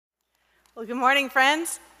Well, good morning,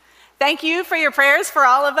 friends. Thank you for your prayers for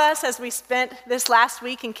all of us as we spent this last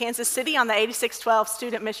week in Kansas City on the 8612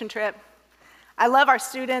 student mission trip. I love our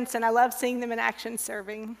students, and I love seeing them in action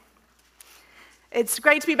serving. It's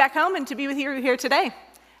great to be back home and to be with you here today.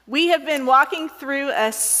 We have been walking through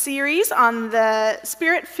a series on the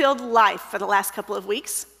Spirit-filled life for the last couple of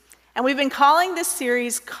weeks, and we've been calling this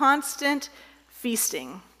series Constant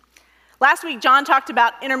Feasting. Last week, John talked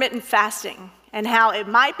about intermittent fasting and how it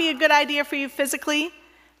might be a good idea for you physically,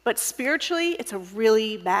 but spiritually, it's a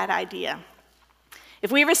really bad idea. If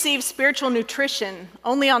we receive spiritual nutrition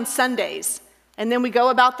only on Sundays, and then we go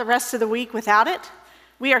about the rest of the week without it,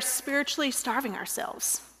 we are spiritually starving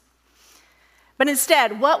ourselves. But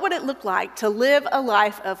instead, what would it look like to live a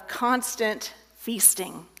life of constant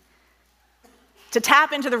feasting? To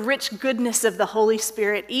tap into the rich goodness of the Holy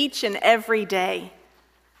Spirit each and every day.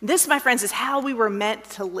 This, my friends, is how we were meant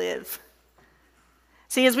to live.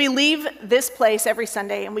 See, as we leave this place every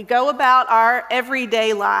Sunday and we go about our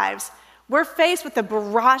everyday lives, we're faced with a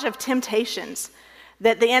barrage of temptations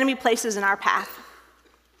that the enemy places in our path.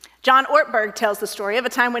 John Ortberg tells the story of a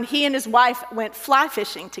time when he and his wife went fly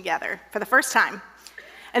fishing together for the first time.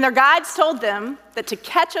 And their guides told them that to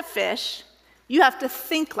catch a fish, you have to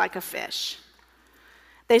think like a fish.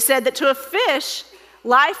 They said that to a fish,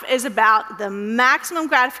 life is about the maximum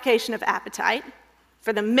gratification of appetite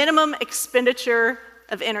for the minimum expenditure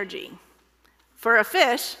of energy. For a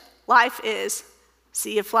fish, life is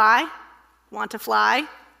see a fly, want to fly,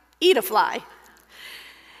 eat a fly.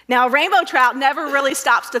 Now, a rainbow trout never really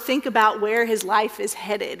stops to think about where his life is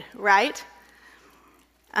headed, right?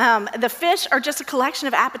 The fish are just a collection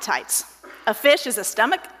of appetites. A fish is a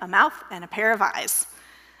stomach, a mouth, and a pair of eyes.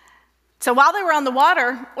 So while they were on the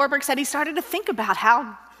water, Orberg said he started to think about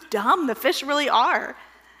how dumb the fish really are.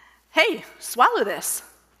 Hey, swallow this.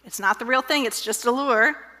 It's not the real thing, it's just a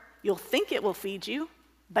lure. You'll think it will feed you,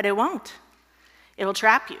 but it won't. It will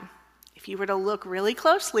trap you. If you were to look really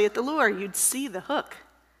closely at the lure, you'd see the hook.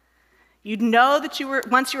 You'd know that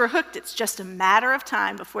once you were hooked, it's just a matter of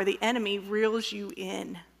time before the enemy reels you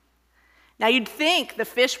in. Now you'd think the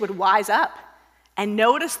fish would wise up and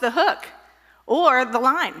notice the hook or the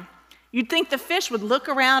line. You'd think the fish would look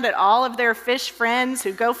around at all of their fish friends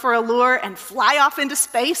who go for a lure and fly off into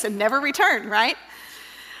space and never return, right?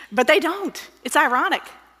 But they don't. It's ironic.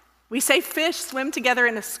 We say fish swim together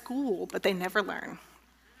in a school, but they never learn.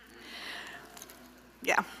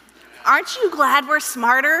 Yeah. Aren't you glad we're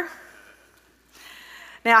smarter?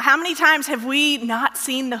 Now, how many times have we not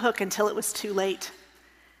seen the hook until it was too late?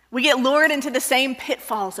 We get lured into the same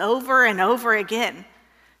pitfalls over and over again.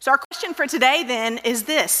 So our question for today then is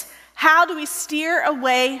this: how do we steer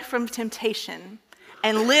away from temptation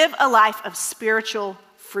and live a life of spiritual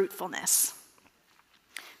fruitfulness?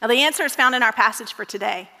 Now, the answer is found in our passage for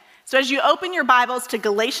today. So as you open your Bibles to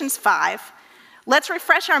Galatians 5, let's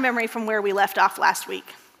refresh our memory from where we left off last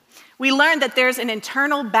week. We learned that there's an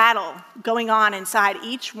internal battle going on inside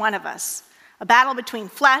each one of us, a battle between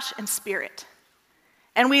flesh and spirit.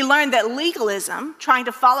 And we learned that legalism, trying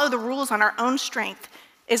to follow the rules on our own strength,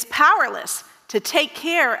 is powerless to take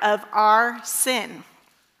care of our sin.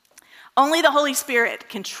 Only the Holy Spirit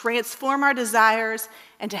can transform our desires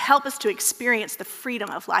and to help us to experience the freedom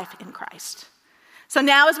of life in Christ. So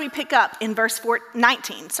now as we pick up in verse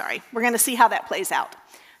 19, we're going to see how that plays out.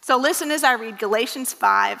 So listen as I read Galatians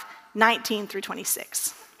 5, 19 through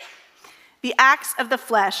 26. The acts of the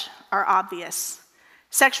flesh are obvious: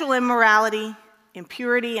 sexual immorality,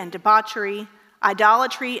 impurity and debauchery,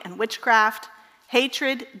 idolatry and witchcraft,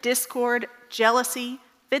 hatred, discord, jealousy,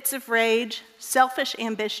 fits of rage, selfish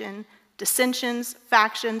ambition, dissensions,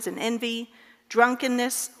 factions, and envy,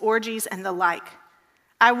 drunkenness, orgies, and the like.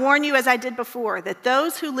 I warn you, as I did before, that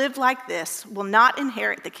those who live like this will not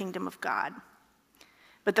inherit the kingdom of God.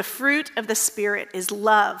 But the fruit of the Spirit is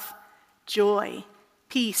love, joy,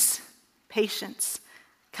 peace, patience,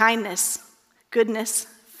 kindness, goodness,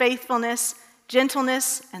 faithfulness,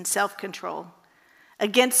 gentleness, and self-control.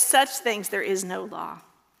 Against such things there is no law.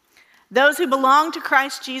 Those who belong to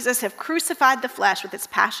Christ Jesus have crucified the flesh with its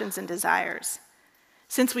passions and desires.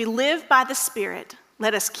 Since we live by the Spirit,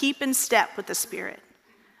 let us keep in step with the Spirit.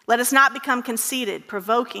 Let us not become conceited,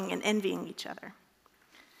 provoking, and envying each other.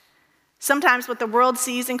 Sometimes what the world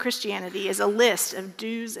sees in Christianity is a list of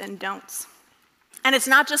do's and don'ts. And it's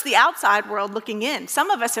not just the outside world looking in.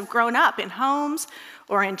 Some of us have grown up in homes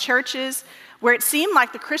or in churches where it seemed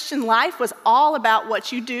like the Christian life was all about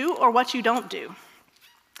what you do or what you don't do.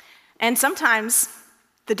 And sometimes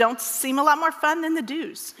the don'ts seem a lot more fun than the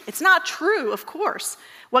do's. It's not true, of course.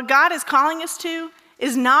 What God is calling us to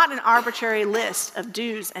is not an arbitrary list of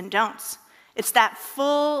do's and don'ts. It's that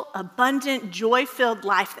full, abundant, joy-filled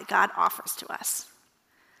life that God offers to us.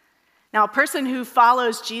 Now, a person who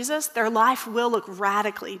follows Jesus, their life will look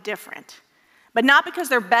radically different, but not because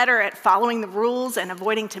they're better at following the rules and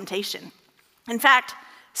avoiding temptation. In fact,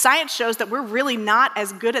 science shows that we're really not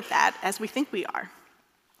as good at that as we think we are.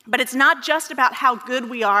 But it's not just about how good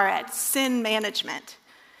we are at sin management.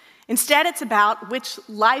 Instead, it's about which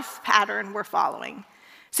life pattern we're following.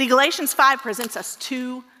 See, Galatians 5 presents us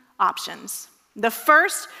two options. The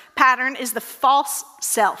first pattern is the false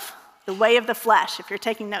self, the way of the flesh. If you're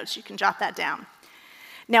taking notes, you can jot that down.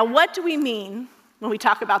 Now, what do we mean when we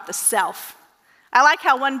talk about the self? I like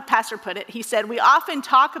how one pastor put it. He said, we often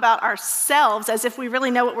talk about ourselves as if we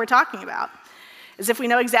really know what we're talking about, as if we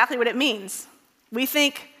know exactly what it means. We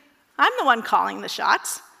think, I'm the one calling the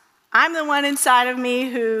shots. I'm the one inside of me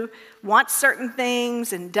who wants certain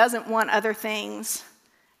things and doesn't want other things.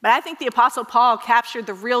 But I think the Apostle Paul captured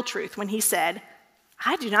the real truth when he said,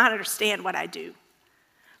 I do not understand what I do.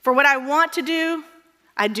 For what I want to do,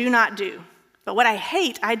 I do not do. But what I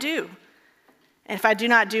hate, I do. And if I do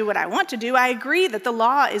not do what I want to do, I agree that the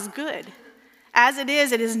law is good. As it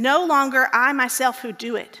is no longer I myself who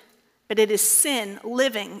do it, but it is sin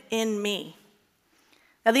living in me.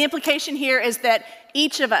 Now, the implication here is that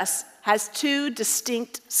each of us has two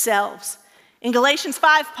distinct selves. In Galatians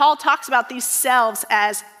 5, Paul talks about these selves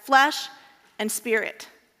as flesh and spirit.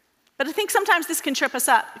 But I think sometimes this can trip us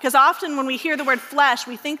up, because often when we hear the word flesh,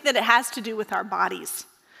 we think that it has to do with our bodies.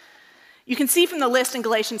 You can see from the list in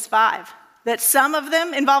Galatians 5 that some of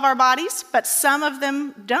them involve our bodies, but some of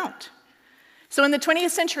them don't. So in the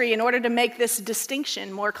 20th century, in order to make this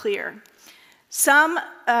distinction more clear, some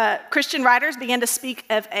Christian writers began to speak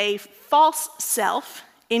of a false self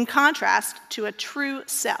in contrast to a true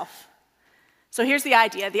self. So here's the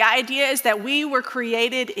idea. The idea is that we were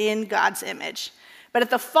created in God's image. But at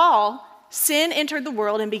the fall, sin entered the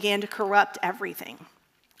world and began to corrupt everything.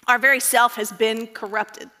 Our very self has been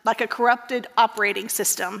corrupted, like a corrupted operating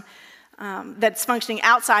system that's functioning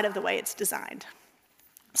outside of the way it's designed.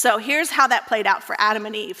 So here's how that played out for Adam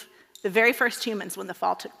and Eve, the very first humans when the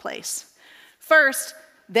fall took place. First,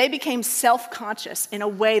 they became self-conscious in a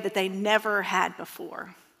way that they never had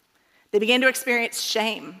before. They began to experience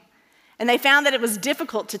shame, and they found that it was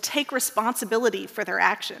difficult to take responsibility for their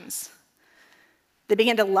actions. They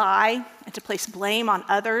began to lie and to place blame on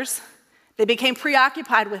others. They became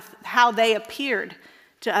preoccupied with how they appeared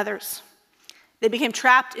to others. They became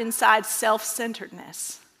trapped inside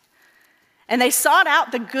self-centeredness. And they sought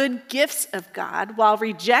out the good gifts of God while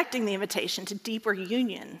rejecting the invitation to deeper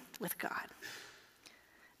union with God.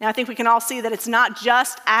 Now, I think we can all see that it's not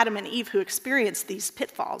just Adam and Eve who experienced these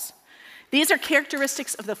pitfalls. These are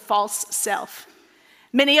characteristics of the false self.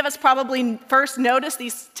 Many of us probably first notice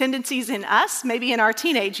these tendencies in us, maybe in our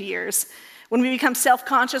teenage years, when we become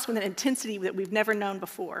self-conscious with an intensity that we've never known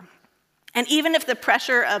before. And even if the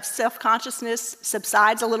pressure of self-consciousness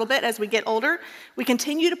subsides a little bit as we get older, we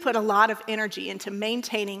continue to put a lot of energy into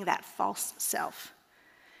maintaining that false self.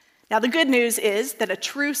 Now, the good news is that a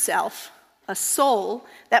true self, a soul,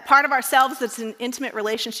 that part of ourselves that's in intimate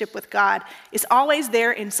relationship with God, is always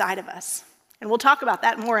there inside of us. And we'll talk about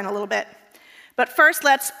that more in a little bit. But first,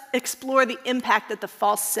 let's explore the impact that the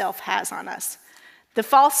false self has on us. The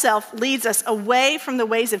false self leads us away from the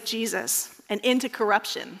ways of Jesus and into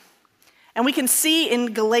corruption. And we can see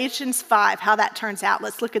in Galatians 5 how that turns out.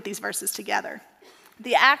 Let's look at these verses together.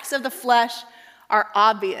 The acts of the flesh are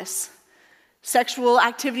obvious: sexual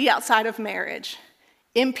activity outside of marriage,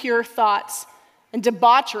 impure thoughts, and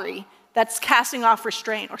debauchery that's casting off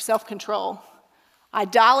restraint or self-control,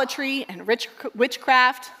 idolatry and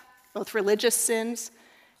witchcraft, both religious sins,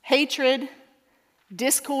 hatred,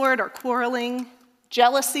 discord or quarreling,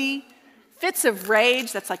 jealousy, fits of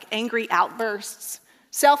rage, that's like angry outbursts,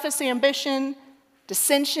 selfish ambition,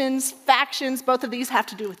 dissensions, factions, both of these have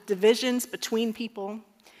to do with divisions between people,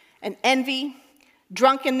 and envy,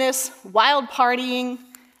 drunkenness, wild partying,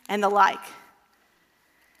 and the like.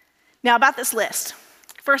 Now, about this list.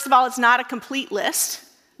 First of all, it's not a complete list.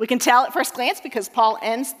 We can tell at first glance because Paul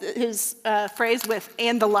ends his phrase with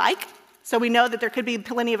 "and the like," so we know that there could be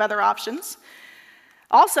plenty of other options.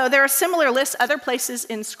 Also, there are similar lists other places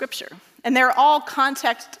in Scripture, and they're all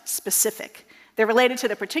context-specific. They're related to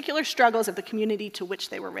the particular struggles of the community to which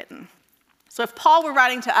they were written. So if Paul were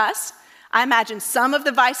writing to us, I imagine some of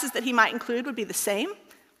the vices that he might include would be the same,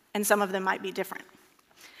 and some of them might be different.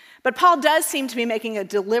 But Paul does seem to be making a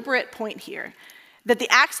deliberate point here, that the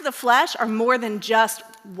acts of the flesh are more than just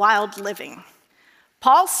wild living.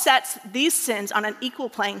 Paul sets these sins on an equal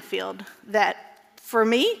playing field that, for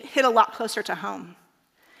me, hit a lot closer to home.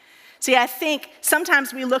 See, I think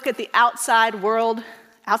sometimes we look at the outside world,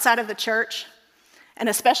 outside of the church, and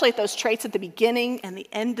especially at those traits at the beginning and the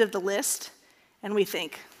end of the list, and we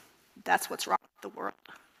think, that's what's wrong with the world.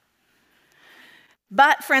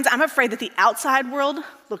 But friends, I'm afraid that the outside world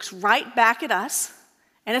looks right back at us,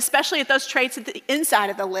 and especially at those traits at the inside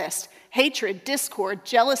of the list: hatred, discord,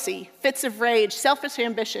 jealousy, fits of rage, selfish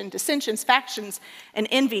ambition, dissensions, factions, and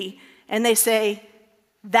envy. And they say,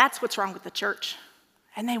 that's what's wrong with the church,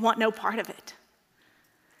 and they want no part of it.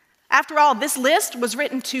 After all, this list was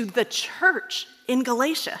written to the church in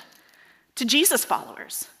Galatia, to Jesus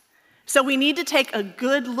followers. So we need to take a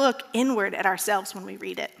good look inward at ourselves when we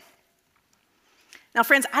read it. Now,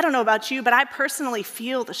 friends, I don't know about you, but I personally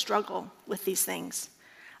feel the struggle with these things.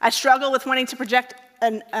 I struggle with wanting to project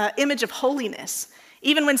an image of holiness,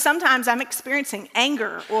 even when sometimes I'm experiencing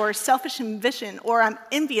anger or selfish ambition, or I'm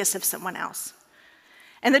envious of someone else.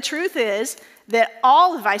 And the truth is that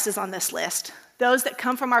all the vices on this list, those that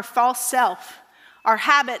come from our false self, are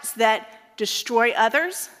habits that destroy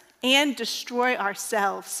others and destroy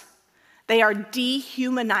ourselves. They are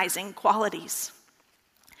dehumanizing qualities.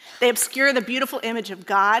 They obscure the beautiful image of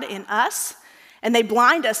God in us, and they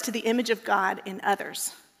blind us to the image of God in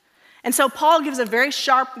others. And so Paul gives a very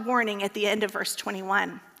sharp warning at the end of verse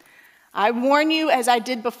 21. I warn you, as I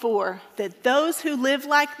did before, that those who live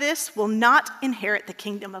like this will not inherit the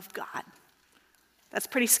kingdom of God. That's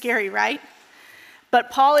pretty scary, right? But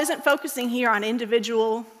Paul isn't focusing here on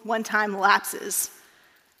individual one-time lapses.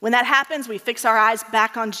 When that happens, we fix our eyes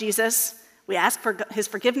back on Jesus. We ask for his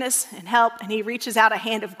forgiveness and help, and he reaches out a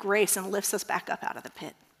hand of grace and lifts us back up out of the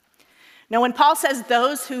pit. Now, when Paul says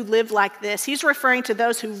those who live like this, he's referring to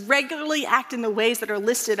those who regularly act in the ways that are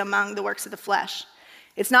listed among the works of the flesh.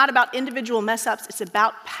 It's not about individual mess-ups, it's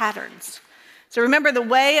about patterns. So remember, the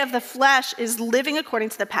way of the flesh is living according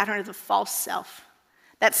to the pattern of the false self.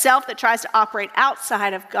 That self that tries to operate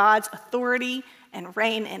outside of God's authority and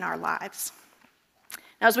reign in our lives.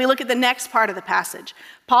 Now, as we look at the next part of the passage,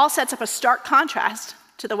 Paul sets up a stark contrast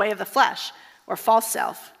to the way of the flesh, or false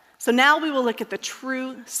self. So now we will look at the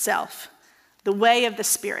true self, the way of the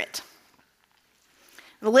Spirit.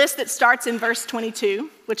 The list that starts in verse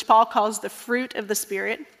 22, which Paul calls the fruit of the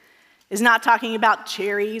Spirit, is not talking about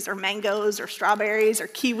cherries or mangoes or strawberries or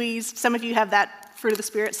kiwis. Some of you have that fruit of the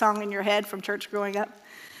Spirit song in your head from church growing up.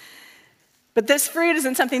 But this fruit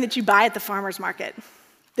isn't something that you buy at the farmer's market.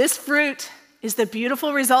 This fruit is the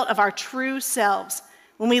beautiful result of our true selves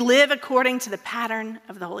when we live according to the pattern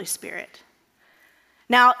of the Holy Spirit.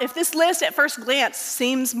 Now, if this list at first glance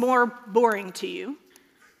seems more boring to you,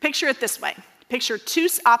 picture it this way. Picture two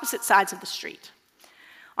opposite sides of the street.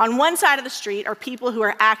 On one side of the street are people who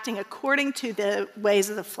are acting according to the ways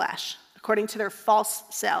of the flesh, according to their false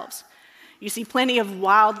selves. You see plenty of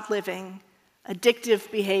wild living, addictive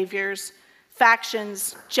behaviors,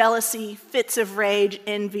 factions, jealousy, fits of rage,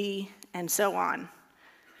 envy, and so on.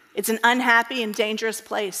 It's an unhappy and dangerous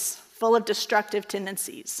place full of destructive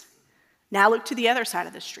tendencies. Now look to the other side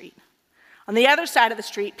of the street. On the other side of the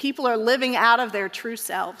street, people are living out of their true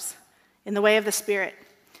selves in the way of the Spirit.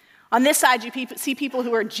 On this side, you see people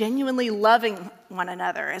who are genuinely loving one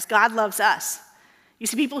another as God loves us. You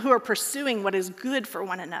see people who are pursuing what is good for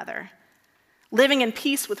one another, living in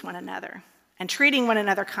peace with one another, and treating one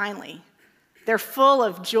another kindly. They're full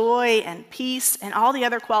of joy and peace and all the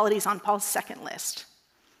other qualities on Paul's second list.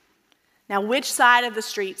 Now, which side of the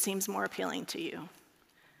street seems more appealing to you?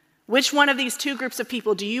 Which one of these two groups of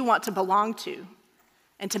people do you want to belong to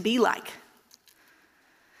and to be like?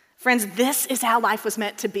 Friends, this is how life was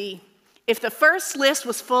meant to be. If the first list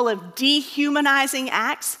was full of dehumanizing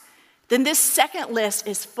acts, then this second list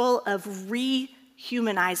is full of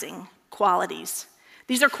rehumanizing qualities.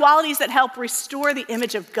 These are qualities that help restore the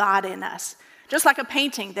image of God in us, just like a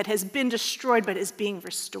painting that has been destroyed but is being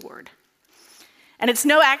restored. And it's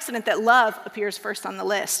no accident that love appears first on the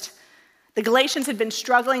list. The Galatians had been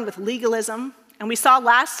struggling with legalism, and we saw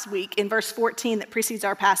last week in verse 14 that precedes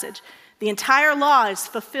our passage, the entire law is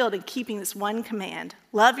fulfilled in keeping this one command: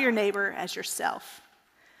 love your neighbor as yourself.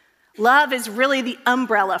 Love is really the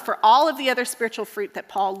umbrella for all of the other spiritual fruit that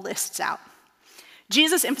Paul lists out.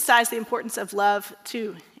 Jesus emphasized the importance of love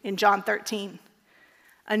too in John 13.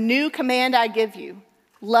 A new command I give you,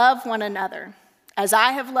 love one another. As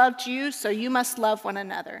I have loved you, so you must love one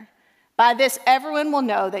another. By this, everyone will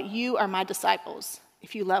know that you are my disciples,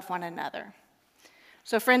 if you love one another.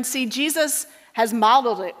 So friends, see, Jesus has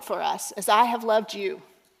modeled it for us, as I have loved you.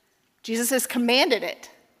 Jesus has commanded it.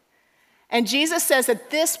 And Jesus says that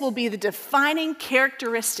this will be the defining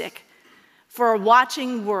characteristic for a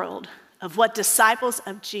watching world of what disciples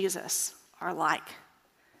of Jesus are like.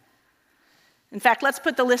 In fact, let's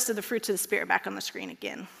put the list of the fruits of the Spirit back on the screen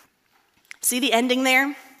again. See the ending there?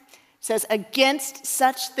 It says, against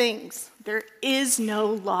such things there is no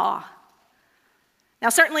law. Now,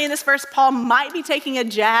 certainly in this verse, Paul might be taking a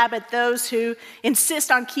jab at those who insist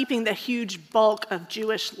on keeping the huge bulk of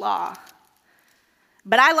Jewish law.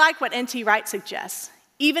 But I like what N.T. Wright suggests.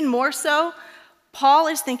 Even more so, Paul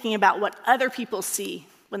is thinking about what other people see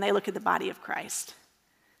when they look at the body of Christ.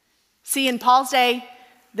 See, in Paul's day,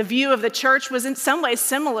 the view of the church was in some ways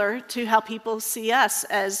similar to how people see us,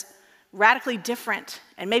 as radically different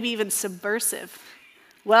and maybe even subversive.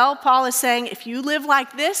 Well, Paul is saying, if you live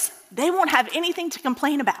like this, they won't have anything to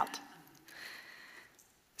complain about.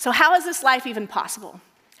 So how is this life even possible?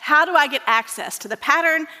 How do I get access to the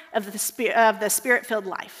pattern of the Spirit-filled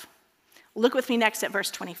life? Look with me next at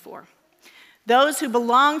verse 24. Those who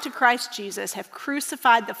belong to Christ Jesus have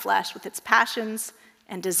crucified the flesh with its passions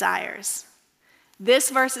and desires.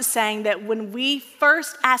 This verse is saying that when we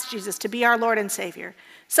first asked Jesus to be our Lord and Savior,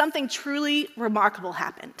 something truly remarkable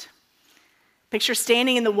happened. Picture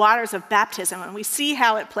standing in the waters of baptism, and we see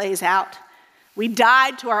how it plays out. We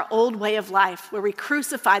died to our old way of life, where we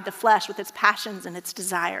crucified the flesh with its passions and its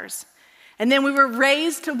desires. And then we were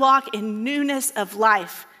raised to walk in newness of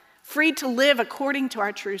life, free to live according to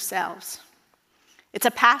our true selves. It's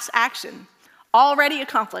a past action, already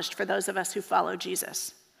accomplished for those of us who follow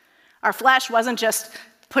Jesus. Our flesh wasn't just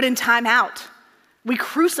put in time out. We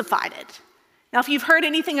crucified it. Now, if you've heard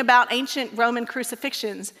anything about ancient Roman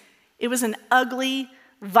crucifixions, it was an ugly,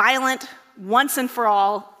 violent, once and for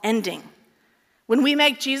all ending. When we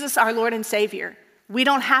make Jesus our Lord and Savior, we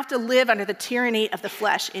don't have to live under the tyranny of the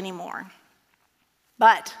flesh anymore.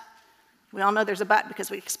 But, we all know there's a but because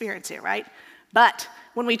we experience it, right? But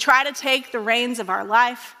when we try to take the reins of our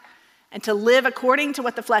life and to live according to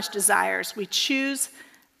what the flesh desires, we choose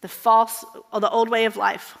the old way of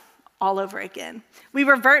life all over again. We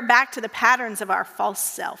revert back to the patterns of our false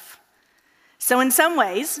self. So in some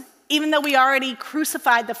ways, even though we already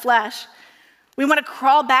crucified the flesh, we want to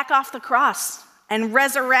crawl back off the cross and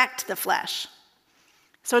resurrect the flesh.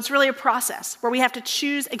 So it's really a process where we have to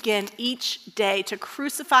choose again each day to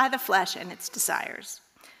crucify the flesh and its desires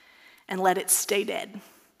and let it stay dead.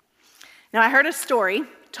 Now, I heard a story,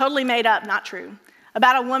 totally made up, not true,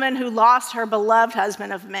 about a woman who lost her beloved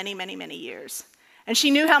husband of many, many, many years. And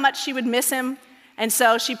she knew how much she would miss him, and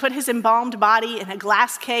so she put his embalmed body in a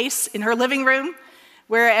glass case in her living room,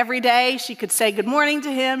 where every day she could say good morning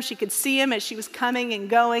to him, she could see him as she was coming and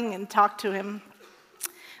going and talk to him.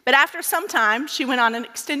 But after some time, she went on an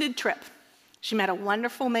extended trip. She met a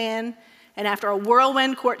wonderful man, and after a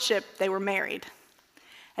whirlwind courtship, they were married.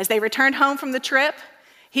 As they returned home from the trip,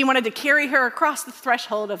 he wanted to carry her across the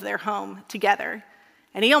threshold of their home together.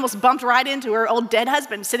 And he almost bumped right into her old dead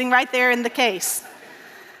husband sitting right there in the case.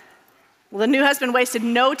 Well, the new husband wasted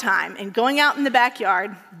no time in going out in the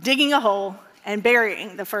backyard, digging a hole, and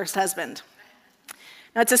burying the first husband.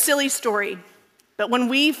 Now, it's a silly story, but when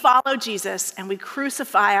we follow Jesus and we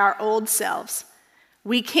crucify our old selves,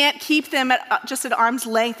 we can't keep them just at arm's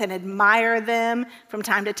length and admire them from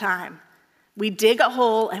time to time. We dig a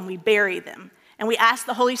hole and we bury them, and we ask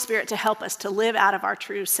the Holy Spirit to help us to live out of our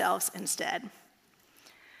true selves instead.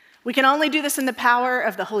 We can only do this in the power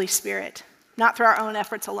of the Holy Spirit, not through our own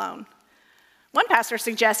efforts alone. One pastor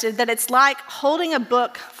suggested that it's like holding a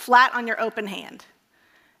book flat on your open hand.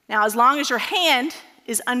 Now, as long as your hand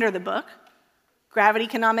is under the book, gravity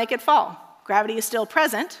cannot make it fall. Gravity is still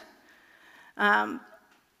present,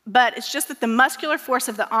 but it's just that the muscular force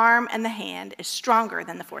of the arm and the hand is stronger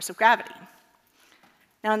than the force of gravity.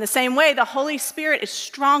 Now, in the same way, the Holy Spirit is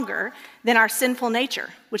stronger than our sinful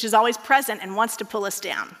nature, which is always present and wants to pull us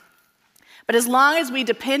down. But as long as we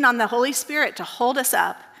depend on the Holy Spirit to hold us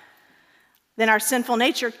up, then our sinful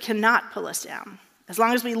nature cannot pull us down. As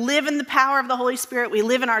long as we live in the power of the Holy Spirit, we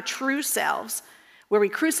live in our true selves, where we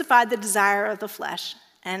crucified the desire of the flesh,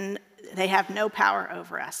 and they have no power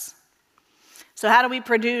over us. So how do we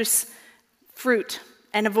produce fruit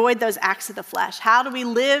and avoid those acts of the flesh? How do we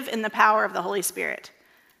live in the power of the Holy Spirit?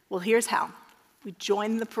 Well, here's how. We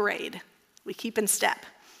join the parade. We keep in step.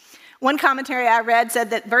 One commentary I read said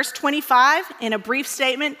that verse 25, in a brief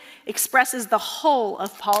statement, expresses the whole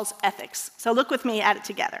of Paul's ethics. So look with me at it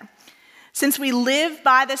together. Since we live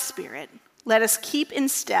by the Spirit, let us keep in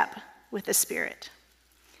step with the Spirit.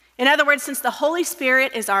 In other words, since the Holy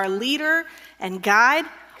Spirit is our leader and guide,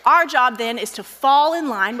 our job then is to fall in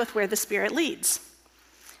line with where the Spirit leads.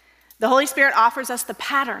 The Holy Spirit offers us the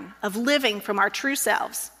pattern of living from our true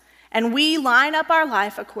selves, and we line up our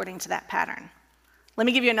life according to that pattern. Let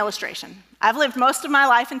me give you an illustration. I've lived most of my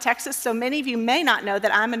life in Texas, so many of you may not know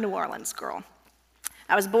that I'm a New Orleans girl.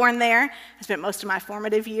 I was born there. I spent most of my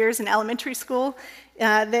formative years in elementary school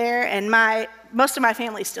there, and most of my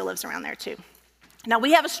family still lives around there too. Now,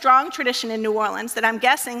 we have a strong tradition in New Orleans that I'm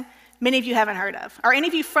guessing many of you haven't heard of. Are any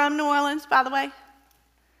of you from New Orleans, by the way?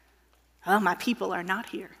 Oh, my people are not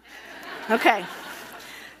here. Okay.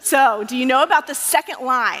 So, do you know about the second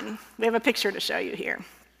line? We have a picture to show you here.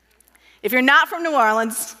 If you're not from New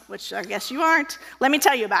Orleans, which I guess you aren't, let me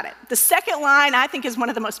tell you about it. The second line, I think, is one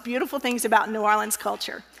of the most beautiful things about New Orleans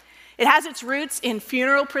culture. It has its roots in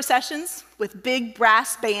funeral processions with big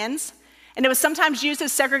brass bands, and it was sometimes used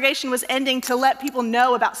as segregation was ending to let people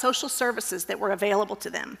know about social services that were available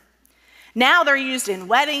to them. Now they're used in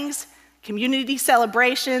weddings, community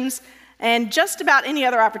celebrations, and just about any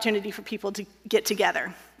other opportunity for people to get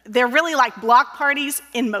together. They're really like block parties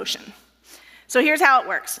in motion. So here's how it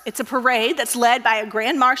works. It's a parade that's led by a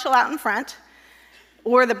grand marshal out in front,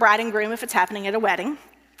 or the bride and groom if it's happening at a wedding,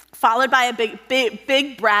 followed by a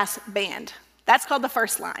big brass band. That's called the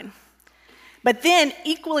first line. But then,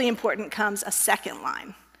 equally important, comes a second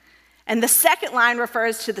line. And the second line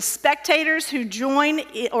refers to the spectators who join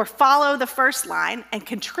or follow the first line and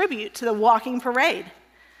contribute to the walking parade.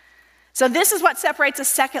 So this is what separates a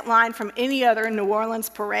second line from any other New Orleans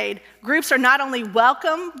parade. Groups are not only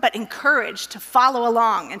welcome, but encouraged to follow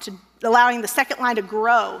along and to allowing the second line to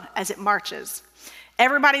grow as it marches.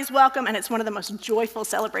 Everybody's welcome, and it's one of the most joyful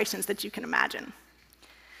celebrations that you can imagine.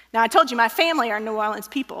 Now, I told you my family are New Orleans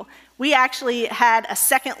people. We actually had a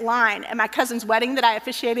second line at my cousin's wedding that I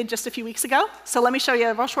officiated just a few weeks ago. So let me show you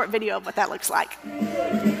a real short video of what that looks like.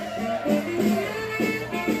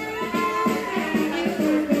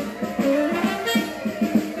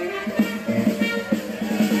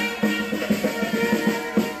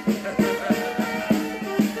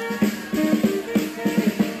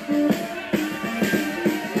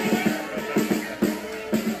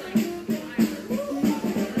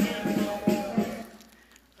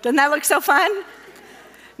 Doesn't that look so fun?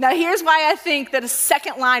 Now here's why I think that a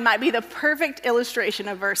second line might be the perfect illustration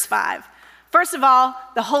of verse 5. First of all,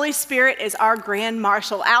 the Holy Spirit is our grand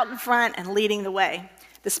marshal out in front and leading the way.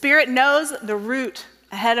 The Spirit knows the route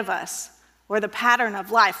ahead of us, or the pattern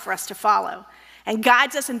of life for us to follow, and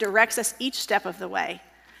guides us and directs us each step of the way.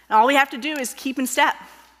 And all we have to do is keep in step.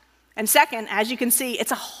 And second, as you can see,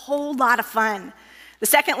 it's a whole lot of fun. The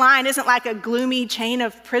second line isn't like a gloomy chain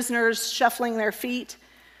of prisoners shuffling their feet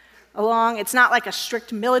along. It's not like a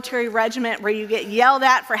strict military regiment where you get yelled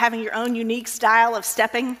at for having your own unique style of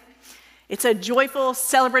stepping. It's a joyful,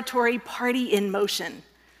 celebratory party in motion.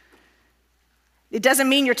 It doesn't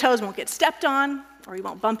mean your toes won't get stepped on or you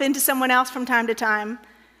won't bump into someone else from time to time,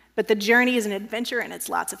 but the journey is an adventure and it's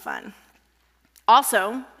lots of fun.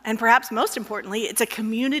 Also, and perhaps most importantly, it's a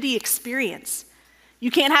community experience. You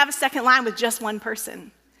can't have a second line with just one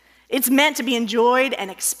person. It's meant to be enjoyed and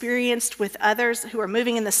experienced with others who are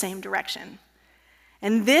moving in the same direction.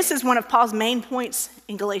 And this is one of Paul's main points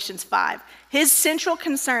in Galatians 5. His central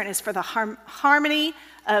concern is for the harmony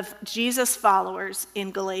of Jesus' followers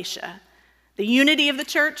in Galatia. The unity of the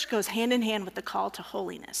church goes hand in hand with the call to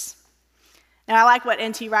holiness. Now, I like what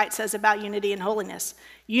N.T. Wright says about unity and holiness.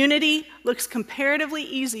 Unity looks comparatively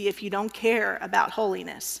easy if you don't care about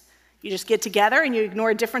holiness. You just get together and you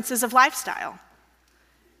ignore differences of lifestyle.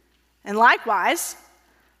 And likewise,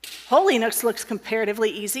 holiness looks comparatively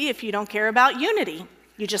easy if you don't care about unity.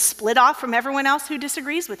 You just split off from everyone else who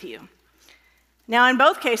disagrees with you. Now, in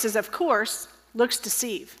both cases, of course, looks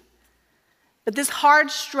deceive. But this hard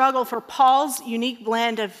struggle for Paul's unique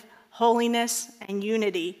blend of holiness and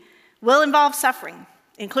unity will involve suffering,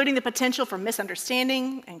 including the potential for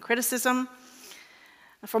misunderstanding and criticism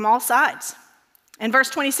from all sides. And verse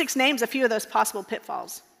 26 names a few of those possible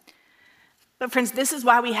pitfalls. But friends, this is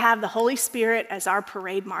why we have the Holy Spirit as our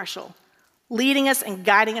parade marshal, leading us and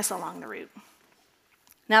guiding us along the route.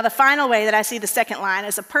 Now, the final way that I see the second line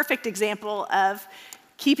as a perfect example of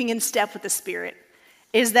keeping in step with the Spirit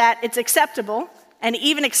is that it's acceptable and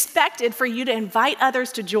even expected for you to invite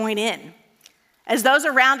others to join in. As those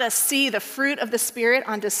around us see the fruit of the Spirit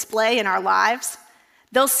on display in our lives,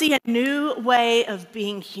 they'll see a new way of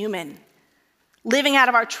being human, living out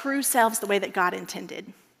of our true selves the way that God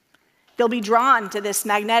intended. They'll be drawn to this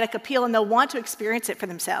magnetic appeal and they'll want to experience it for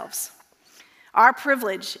themselves. Our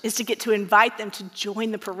privilege is to get to invite them to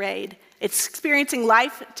join the parade. It's experiencing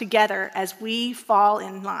life together as we fall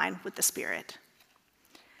in line with the Spirit.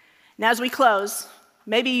 Now, as we close,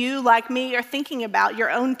 maybe you, like me, are thinking about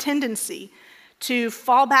your own tendency to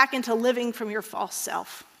fall back into living from your false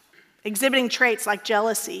self, exhibiting traits like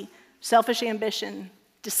jealousy, selfish ambition,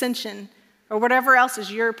 dissension, or whatever else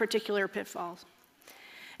is your particular pitfalls.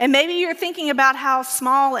 And maybe you're thinking about how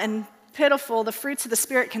small and pitiful the fruits of the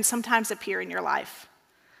Spirit can sometimes appear in your life,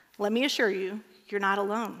 let me assure you, you're not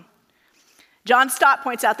alone. John Stott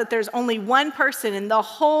points out that there's only one person in the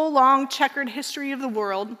whole long checkered history of the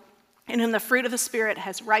world in whom the fruit of the Spirit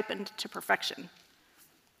has ripened to perfection.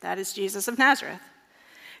 That is Jesus of Nazareth.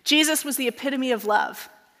 Jesus was the epitome of love.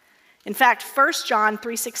 In fact, 1 John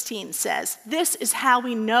 3:16 says, "This is how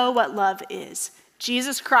we know what love is.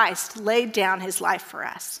 Jesus Christ laid down his life for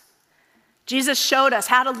us." Jesus showed us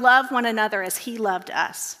how to love one another as he loved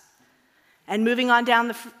us. And moving on down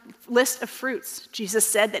the list of fruits,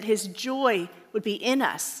 Jesus said that his joy would be in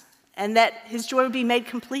us and that his joy would be made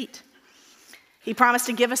complete. He promised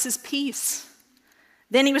to give us his peace.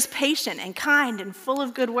 Then he was patient and kind and full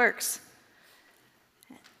of good works.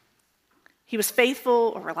 He was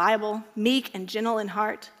faithful or reliable, meek and gentle in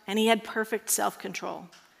heart, and he had perfect self-control.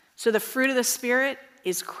 So the fruit of the Spirit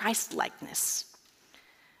is Christ-likeness.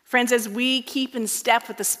 Friends, as we keep in step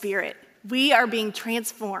with the Spirit, we are being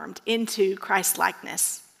transformed into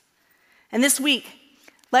Christ-likeness. And this week,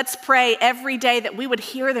 let's pray every day that we would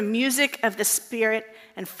hear the music of the Spirit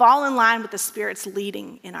and fall in line with the Spirit's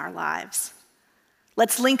leading in our lives.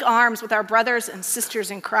 Let's link arms with our brothers and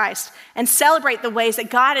sisters in Christ and celebrate the ways that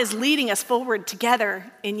God is leading us forward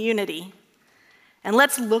together in unity. And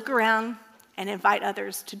let's look around and invite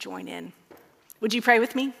others to join in. Would you pray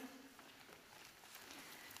with me?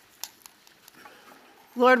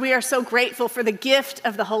 Lord, we are so grateful for the gift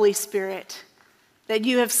of the Holy Spirit that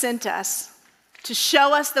you have sent us to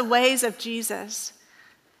show us the ways of Jesus,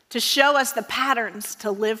 to show us the patterns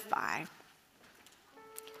to live by.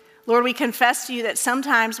 Lord, we confess to you that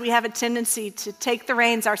sometimes we have a tendency to take the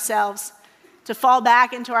reins ourselves, to fall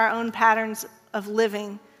back into our own patterns of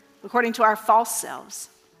living according to our false selves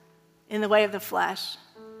in the way of the flesh.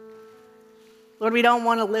 Lord, we don't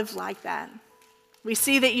want to live like that. We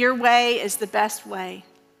see that your way is the best way.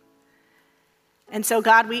 And so,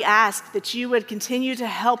 God, we ask that you would continue to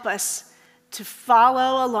help us to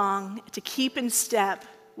follow along, to keep in step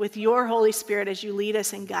with your Holy Spirit as you lead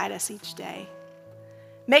us and guide us each day.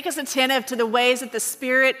 Make us attentive to the ways that the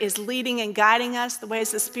Spirit is leading and guiding us, the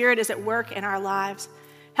ways the Spirit is at work in our lives.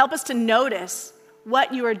 Help us to notice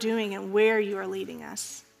what you are doing and where you are leading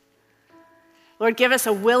us. Lord, give us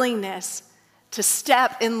a willingness to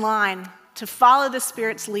step in line, to follow the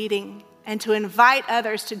Spirit's leading, and to invite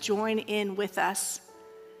others to join in with us.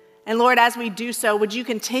 And Lord, as we do so, would you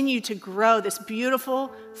continue to grow this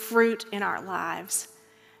beautiful fruit in our lives,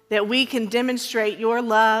 that we can demonstrate your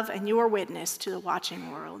love and your witness to the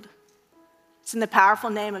watching world. It's in the powerful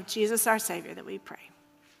name of Jesus, our Savior, that we pray.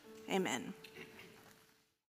 Amen.